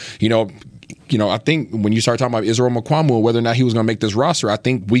backs and, I think when you start talking about Israel Mukuamu and whether or not he was going to make this roster, I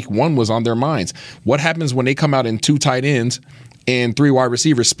think week 1 was on their minds. What happens when they come out in 2 tight ends and 3 wide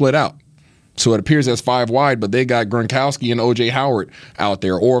receivers split out? So it appears as 5 wide, but they got Gronkowski and O.J. Howard out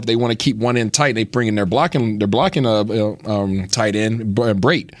there. Or if they want to keep one end tight, they bring in their blocking tight end,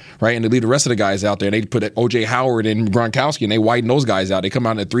 Brait, right? And they leave the rest of the guys out there. And they put O.J. Howard and Gronkowski, and they widen those guys out. They come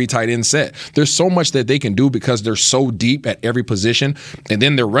out in a 3 tight end set. There's so much that they can do because they're so deep at every position. And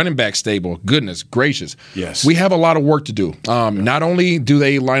then their running back stable. Goodness gracious. Yes. We have a lot of work to do. Not only do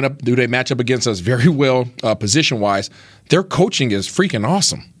they match up against us very well position-wise, their coaching is freaking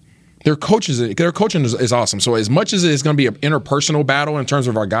awesome. Their coaching is awesome. So as much as it's going to be an interpersonal battle in terms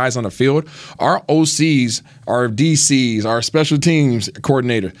of our guys on the field, our OCs, our DCs, our special teams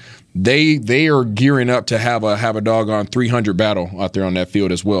coordinator, they are gearing up to have a doggone 300 battle out there on that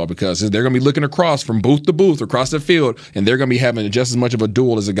field as well, because they're going to be looking across from booth to booth across the field, and they're going to be having just as much of a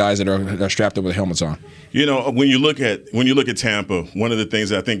duel as the guys that are strapped up with helmets on. When you look at Tampa, one of the things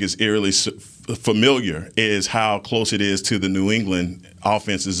that I think is eerily familiar is how close it is to the New England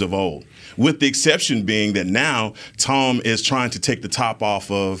offenses of old, with the exception being that now Tom is trying to take the top off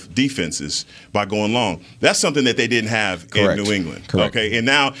of defenses by going long. That's something that they didn't have in New England. Correct. Okay, and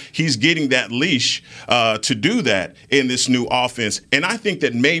now he's getting that leash to do that in this new offense. And I think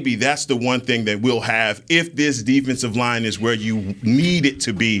that maybe that's the one thing that we'll have if this defensive line is where you need it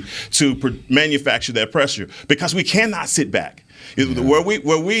to be to manufacture that pressure, because we cannot sit back. Where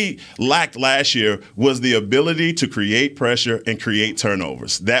we lacked last year was the ability to create pressure and create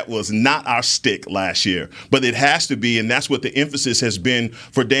turnovers. That was not our stick last year, but it has to be, and that's what the emphasis has been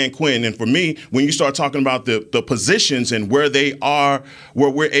for Dan Quinn. And for me, when you start talking about the positions and where they are,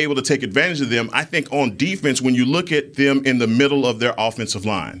 where we're able to take advantage of them, I think on defense, when you look at them in the middle of their offensive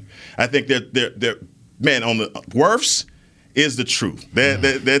line, I think they're on the Wirfs is the truth.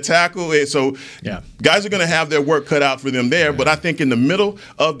 Their tackle is so. Yeah. Guys are going to have their work cut out for them there. But I think in the middle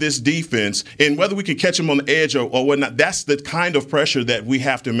of this defense, and whether we can catch them on the edge or whatnot, that's the kind of pressure that we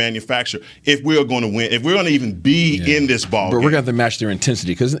have to manufacture if we're going to win, if we're going to even be in this ball. But game. we're going to have to match their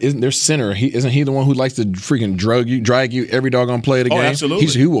intensity, because isn't their center? Isn't he the one who likes to freaking drag you every doggone play of the game? Absolutely.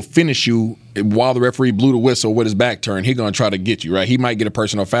 He will finish you while the referee blew the whistle with his back turned. He's going to try to get you, right? He might get a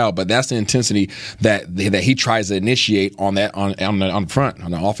personal foul, but that's the intensity that he tries to initiate on the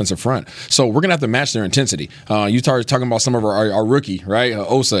offensive front. So we're going to have to match their intensity. You started talking about some of our rookie, right?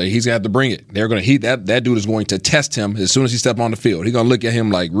 Osa, he's going to have to bring it. That dude is going to test him as soon as he steps on the field. He's going to look at him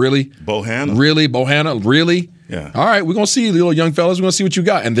like, really? Bohanna? Really? Bohanna? Really? Yeah. All right, we're going to see you little young fellas. We're going to see what you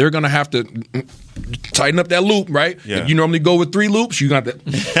got. And they're going to have to tighten up that loop, right? Yeah. If you normally go with 3 loops, you got to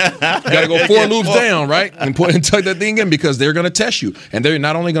go 4 loops down, right? And tuck that thing in, because they're going to test you. And they're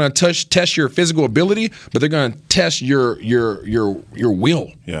not only going to test your physical ability, but they're going to test your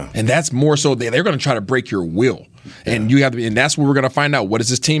will. Yeah. And that's more so they're going to try to break your will. Yeah. And you have to, and that's what we're going to find out. What is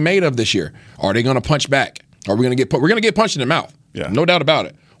this team made of this year? Are they going to punch back? Are we going to we're going to get punched in the mouth? Yeah. No doubt about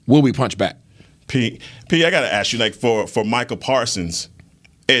it. Will we punch back? P, I got to ask you, like for Micah Parsons,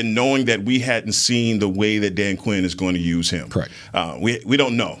 and knowing that we hadn't seen the way that Dan Quinn is going to use him. Correct. We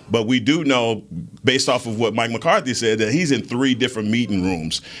don't know. But we do know, based off of what Mike McCarthy said, that he's in 3 different meeting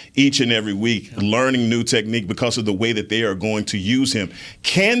rooms each and every week, learning new technique because of the way that they are going to use him.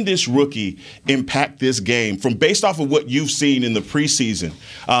 Can this rookie impact this game based off of what you've seen in the preseason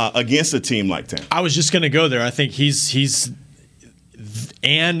against a team like that? I was just going to go there. I think he's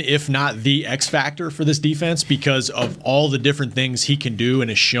and if not the X factor for this defense, because of all the different things he can do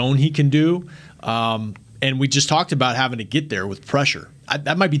and has shown he can do. And we just talked about having to get there with pressure.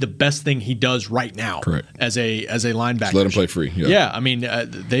 That might be the best thing he does right now. Correct. As a linebacker. Just let him play free. Yeah, I mean,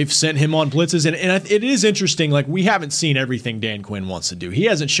 they've sent him on blitzes, and it is interesting. Like, we haven't seen everything Dan Quinn wants to do. He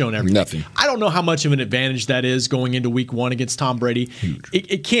hasn't shown everything. Nothing. I don't know how much of an advantage that is going into week 1 against Tom Brady. Huge.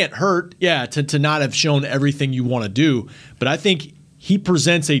 It can't hurt, to not have shown everything you want to do. But I think he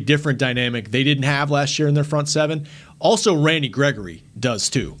presents a different dynamic they didn't have last year in their front seven. Also, Randy Gregory does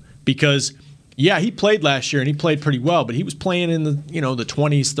too, because he played last year and he played pretty well, but he was playing in the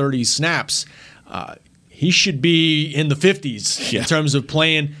 20s, 30s snaps. He should be in the 50s in terms of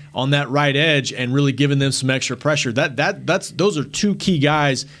playing on that right edge and really giving them some extra pressure. Those are 2 key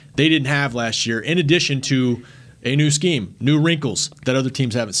guys they didn't have last year, in addition to a new scheme, new wrinkles that other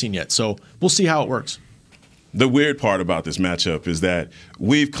teams haven't seen yet. So we'll see how it works. The weird part about this matchup is that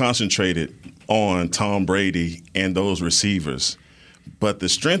we've concentrated on Tom Brady and those receivers. But the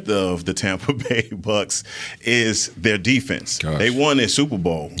strength of the Tampa Bay Bucks is their defense. Gosh. They won a Super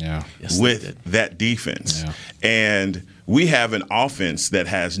Bowl with that defense. Yeah. And we have an offense that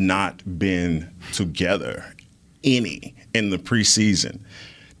has not been together any in the preseason.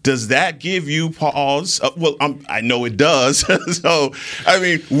 Does that give you pause? Well, I know it does. So, I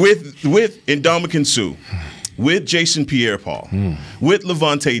mean, with Ndamukong Suh, with Jason Pierre-Paul, with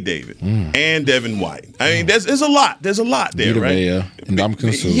Levante David, and Devin White. I mean, there's a lot. There's a lot there, Vita right? Vea,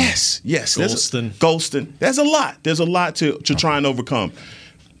 Ndamukong Suh. Yes. Golston. There's a lot. There's a lot to try and overcome.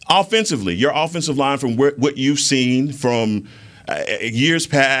 Offensively, your offensive line, from what you've seen from years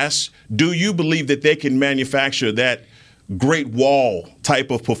past, do you believe that they can manufacture that great wall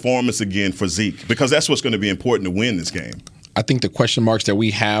type of performance again for Zeke? Because that's what's going to be important to win this game. I think the question marks that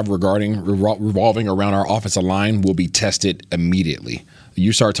we have regarding revolving around our offensive line will be tested immediately.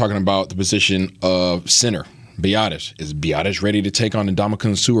 You start talking about the position of center, Biadasz. Is Biadasz ready to take on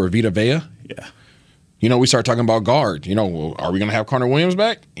Ndamukong Suh or Vita Vea? Yeah. We start talking about guard. Well, are we going to have Connor Williams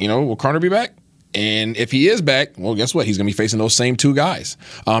back? Will Connor be back? And if he is back, well, guess what? He's going to be facing those same 2 guys.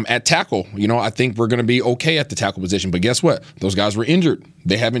 At tackle, I think we're going to be okay at the tackle position. But guess what? Those guys were injured.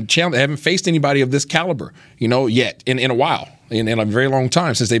 They haven't faced anybody of this caliber, yet in a while, in a very long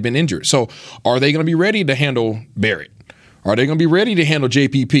time since they've been injured. So are they going to be ready to handle Barrett? Are they going to be ready to handle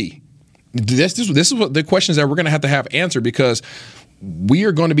JPP? This is what the questions that we're going to have answered, because we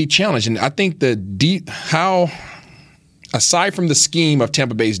are going to be challenged. And I think aside from the scheme of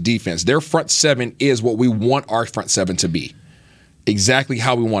Tampa Bay's defense, their front seven is what we want our front seven to be. Exactly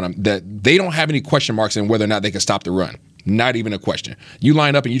how we want them. That they don't have any question marks in whether or not they can stop the run. Not even a question. You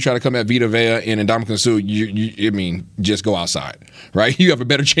line up and you try to come at Vita Vea and Ndamukong Suh, just go outside, right? You have a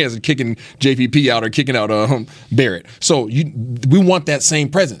better chance of kicking JPP out or kicking out Barrett. So we want that same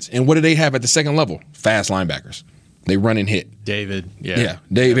presence. And what do they have at the second level? Fast linebackers. They run and hit. David,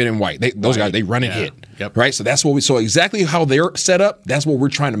 David and White. Those guys, they run and hit. Yep. Right? So that's what so exactly how they're set up, that's what we're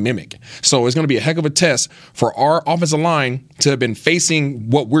trying to mimic. So it's going to be a heck of a test for our offensive line to have been facing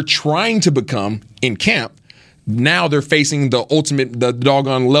what we're trying to become in camp. Now they're facing the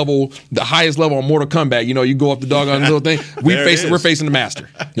doggone level, the highest level on Mortal Kombat. You go up the doggone little thing. We're facing the master.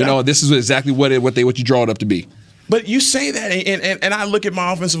 This is exactly what you draw it up to be. But you say that, and I look at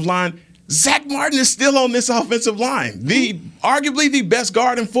my offensive line. Zach Martin is still on this offensive line. Arguably the best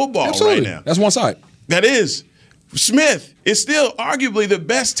guard in football right now. That's one side. That is. Smith is still arguably the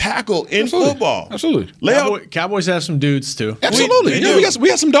best tackle in football. Absolutely. Cowboys have some dudes too. Absolutely. We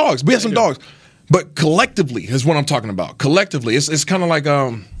have some dogs. But collectively is what I'm talking about. Collectively, it's kind of like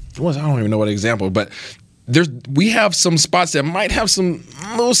I don't even know what example, but we have some spots that might have some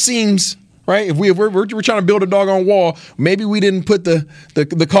little seams. Right? If we're trying to build a doggone wall, maybe we didn't put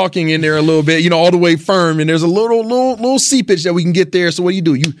the caulking in there a little bit, all the way firm, and there's a little seepage that we can get there. So what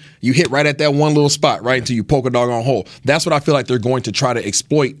do? You hit right at that one little spot, right, until you poke a doggone hole. That's what I feel like they're going to try to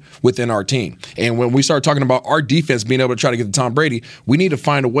exploit within our team. And when we start talking about our defense being able to try to get to Tom Brady, we need to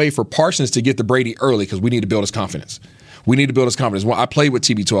find a way for Parsons to get to Brady early, because we need to build his confidence. We need to build his confidence. Well, I played with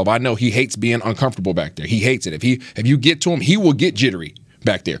TB12. I know he hates being uncomfortable back there. He hates it. If you get to him, he will get jittery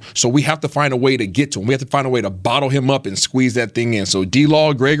back there. So we have to find a way to get to him. We have to find a way to bottle him up and squeeze that thing in. So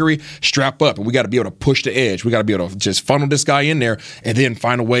D-Law, Gregory, strap up. And we got to be able to push the edge. We got to be able to just funnel this guy in there and then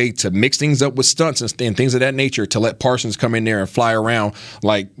find a way to mix things up with stunts and things of that nature to let Parsons come in there and fly around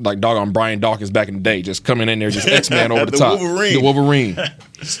like doggone Brian Dawkins back in the day, just coming in there, just X-Man over the top. The Wolverine.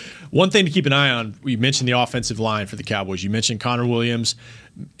 One thing to keep an eye on, we mentioned the offensive line for the Cowboys. You mentioned Connor Williams.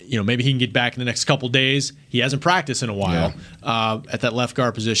 Maybe he can get back in the next couple days. He hasn't practiced in a while at that left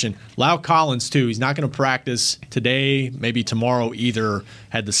guard position. Lau Collins, too. He's not going to practice today, maybe tomorrow either.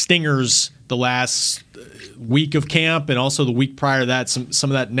 Had the stingers the last week of camp and also the week prior to that, some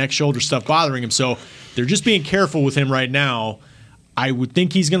of that neck shoulder stuff bothering him. So they're just being careful with him right now. I would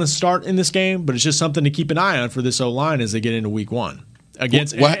think he's going to start in this game, but it's just something to keep an eye on for this O-line as they get into week 1.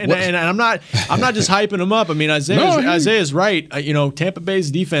 And I'm not just hyping him up. I mean, Isaiah's right. Tampa Bay's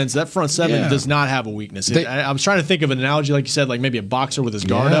defense, that front seven does not have a weakness. I was trying to think of an analogy, like you said, like maybe a boxer with his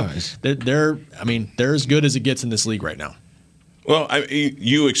guard up. They're as good as it gets in this league right now. Well,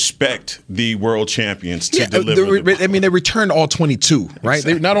 you expect the world champions to deliver. They returned all 22, right?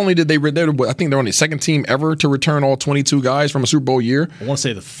 Exactly. Not only did I think they're only the second team ever to return all 22 guys from a Super Bowl year. I want to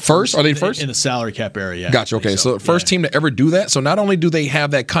say the first. Are they first? In the salary cap area, yeah. Gotcha, okay. So first team to ever do that. So not only do they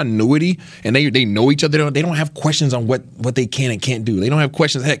have that continuity and they know each other, they don't have questions on what they can and can't do. They don't have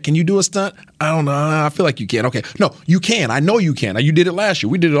questions, heck, can you do a stunt? I don't know. I feel like you can. Okay. No, you can. I know you can. You did it last year.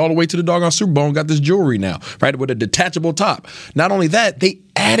 We did it all the way to the doggone Super Bowl and got this jewelry now, right, with a detachable top. Not only that, they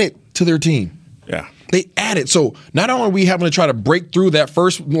added to their team. Yeah. They added. So not only are we having to try to break through that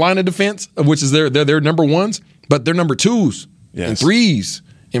first line of defense, which is their number ones, but their number twos and threes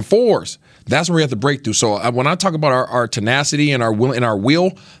and fours. That's where we have to break through. So when I talk about our tenacity and our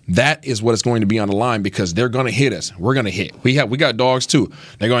will, that is what is going to be on the line because they're going to hit us. We're going to hit. We got dogs too.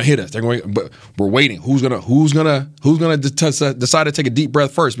 They're going to hit us. But we're waiting. Who's gonna decide to take a deep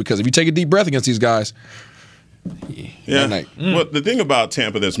breath first? Because if you take a deep breath against these guys. Yeah. Well, the thing about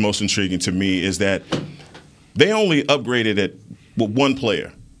Tampa that's most intriguing to me is that they only upgraded at one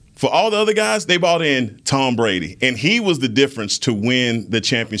player. For all the other guys, they brought in Tom Brady, and he was the difference to win the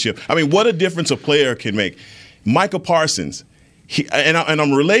championship. I mean, what a difference a player can make. Micah Parsons, and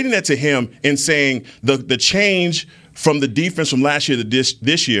I'm relating that to him and saying the change from the defense from last year to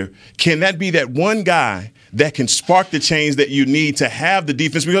this year, can that be that one guy that can spark the change that you need to have the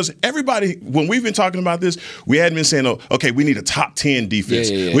defense? Because everybody, when we've been talking about this, we hadn't been saying, okay, we need a top 10 defense.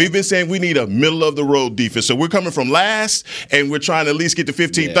 We've been saying we need a middle-of-the-road defense. So we're coming from last, and we're trying to at least get to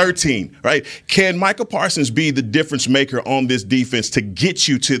 15, 13, right? Can Micah Parsons be the difference maker on this defense to get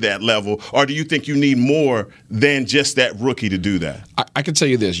you to that level, or do you think you need more than just that rookie to do that? I can tell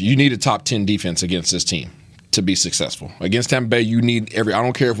you this. You need a top 10 defense against this team to be successful. Against Tampa Bay, you need I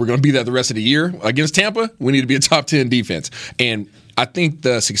don't care if we're going to be there the rest of the year. Against Tampa, we need to be a top 10 defense. And I think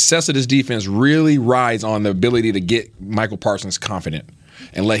the success of this defense really rides on the ability to get Michael Parsons confident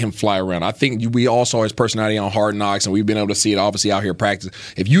and let him fly around. I think we all saw his personality on Hard Knocks, and we've been able to see it obviously out here practice.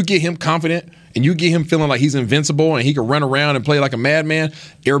 If you get him confident and you get him feeling like he's invincible and he can run around and play like a madman,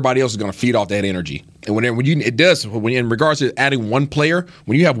 everybody else is going to feed off that energy. And when in regards to adding one player,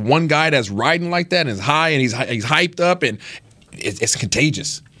 when you have one guy that's riding like that and is high and he's hyped up and it's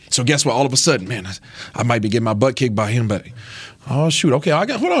contagious. So guess what? All of a sudden, man, I might be getting my butt kicked by him, but oh shoot, okay,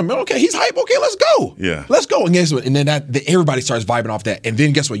 hold on, man. Okay, he's hype. Okay, let's go. Yeah, let's go. And guess what? And then everybody starts vibing off that. And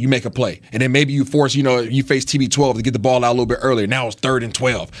then guess what? You make a play, and then maybe you force, you face TB12 to get the ball out a little bit earlier. Now it's 3rd and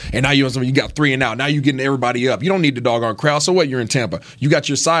 12, and now you got 3 and out. Now you're getting everybody up. You don't need the doggone crowd. So what? You're in Tampa. You got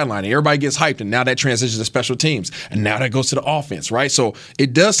your sideline, and everybody gets hyped, and now that transitions to special teams, and now that goes to the offense, right? So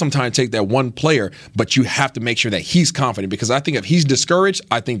it does sometimes take that one player, but you have to make sure that he's confident because I think if he's discouraged,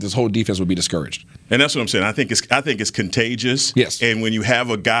 I think this whole defense would be discouraged. And that's what I'm saying. I think it's contagious. Yes. And when you have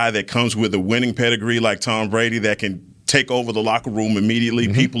a guy that comes with a winning pedigree like Tom Brady that can take over the locker room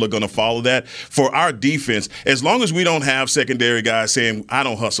immediately, people are going to follow that. For our defense, as long as we don't have secondary guys saying, I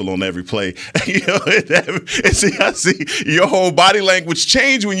don't hustle on every play, I see your whole body language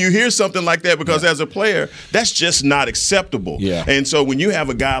change when you hear something like that because as a player, that's just not acceptable. Yeah. And so when you have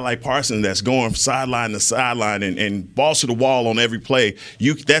a guy like Parsons that's going sideline to sideline and balls to the wall on every play,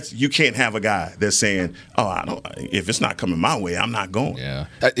 you can't have a guy that's saying, if it's not coming my way, I'm not going. Yeah.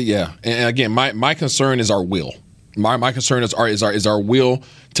 And again, my concern is our will. My concern is our will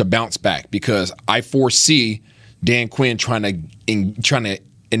to bounce back because I foresee Dan Quinn trying to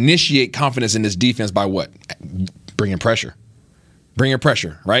initiate confidence in this defense by what? Bringing pressure,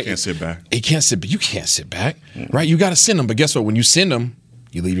 right? Can't sit back. You can't sit back, right? You got to send them, but guess what? When you send them,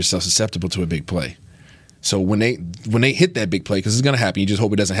 you leave yourself susceptible to a big play. So when they hit that big play, because it's going to happen, you just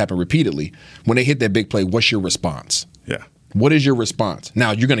hope it doesn't happen repeatedly. When they hit that big play, what's your response? Yeah. What is your response?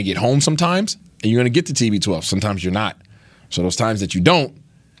 Now, you're going to get home sometimes, and you're going to get to TB12. Sometimes you're not. So those times that you don't,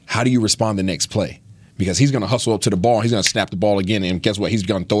 how do you respond the next play? Because he's going to hustle up to the ball. He's going to snap the ball again, and guess what? He's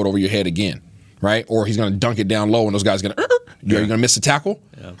going to throw it over your head again, right? Or he's going to dunk it down low, and those guys are going to Are you going to miss a tackle?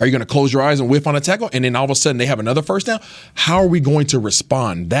 Yeah. Are you going to close your eyes and whiff on a tackle? And then all of a sudden they have another first down? How are we going to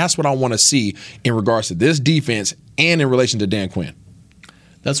respond? That's what I want to see in regards to this defense and in relation to Dan Quinn.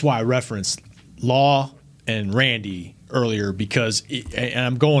 That's why I referenced Law and Randy earlier, because and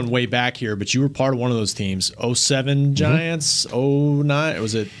I'm going way back here, but you were part of one of those teams. 07 Giants, 09,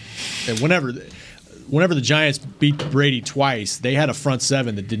 was it? Whenever the Giants beat Brady twice, they had a front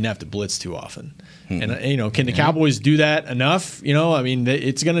seven that didn't have to blitz too often. And can the Cowboys do that enough? I mean,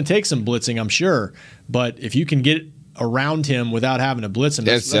 it's going to take some blitzing, I'm sure. But if you can get around him without having to blitz him,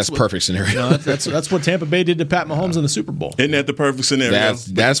 that's perfect scenario. That's what Tampa Bay did to Pat Mahomes in the Super Bowl. Isn't that the perfect scenario?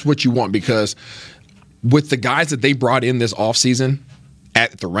 That's what you want, because with the guys that they brought in this offseason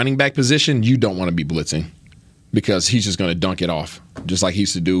at the running back position, you don't want to be blitzing, because he's just going to dunk it off, just like he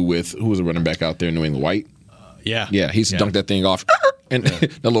used to do with, who was the running back out there in New England, White? Yeah, he used to dunk that thing off. And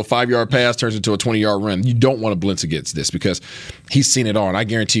that little 5-yard pass turns into a 20-yard run. You don't want to blitz against this, because he's seen it all. And I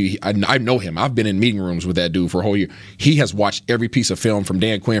guarantee you, I know him. I've been in meeting rooms with that dude for a whole year. He has watched every piece of film from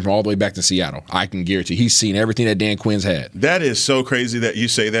Dan Quinn from all the way back to Seattle. I can guarantee he's seen everything that Dan Quinn's had. That is so crazy that you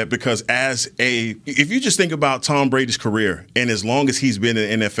say that, because if you just think about Tom Brady's career and as long as he's been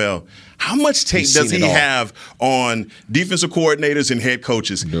in the NFL, how much tape does he have on defensive coordinators and head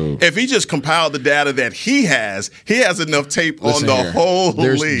coaches? Dude. If he just compiled the data that he has enough tape on the whole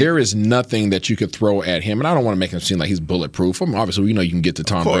league. There is nothing that you could throw at him, and I don't want to make him seem like he's bulletproof. I mean, obviously, you can get to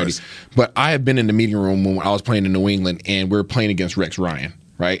Tom Brady. But I have been in the meeting room when I was playing in New England, and we were playing against Rex Ryan,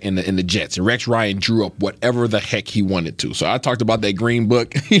 right, in the Jets. And Rex Ryan drew up whatever the heck he wanted to. So I talked about that green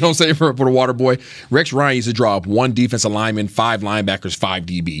book, for the water boy. Rex Ryan used to draw up 1 defensive lineman, 5 linebackers, 5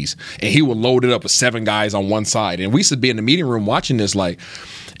 DBs. And he would load it up with 7 guys on one side. And we used to be in the meeting room watching this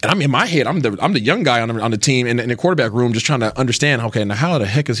and I'm in my head, I'm the young guy on the team in the quarterback room, just trying to understand, okay, now how the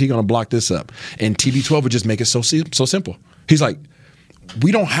heck is he going to block this up? And TB12 would just make it so simple. He's like,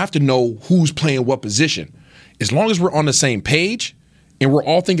 we don't have to know who's playing what position. As long as we're on the same page and we're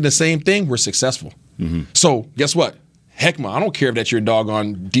all thinking the same thing, we're successful. Mm-hmm. So guess what? Heckma, I don't care if that's your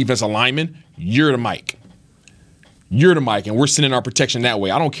doggone defensive lineman. You're the mic. You're the mic, and we're sending our protection that way.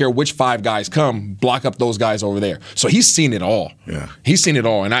 I don't care which 5 guys come, block up those guys over there. So he's seen it all. Yeah, he's seen it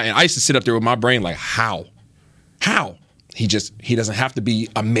all. And I used to sit up there with my brain like, how? He doesn't have to be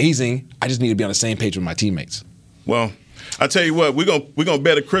amazing. I just need to be on the same page with my teammates. Well, I tell you what, we're gonna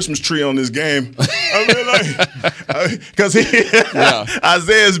bet a Christmas tree on this game. Because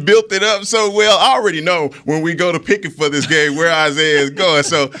Isaiah's built it up so well. I already know when we go to picking for this game where Isaiah is going.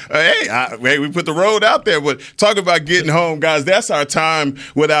 So hey, we put the road out there. But talk about getting home, guys. That's our time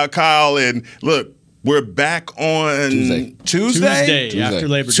without Kyle. And look, we're back on Tuesday after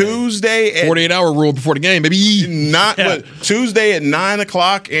Labor Day. Tuesday at 48-hour rule before the game, baby. Tuesday at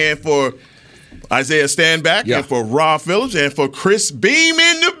 9:00, and for Isaiah Stanback, and for Rob Phillips, and for Chris Beam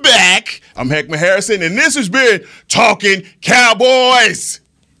in the back, I'm Heckma Harrison, and this has been Talking Cowboys.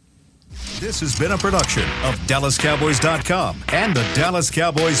 This has been a production of DallasCowboys.com and the Dallas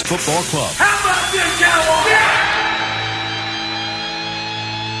Cowboys Football Club. How about this, Cowboys?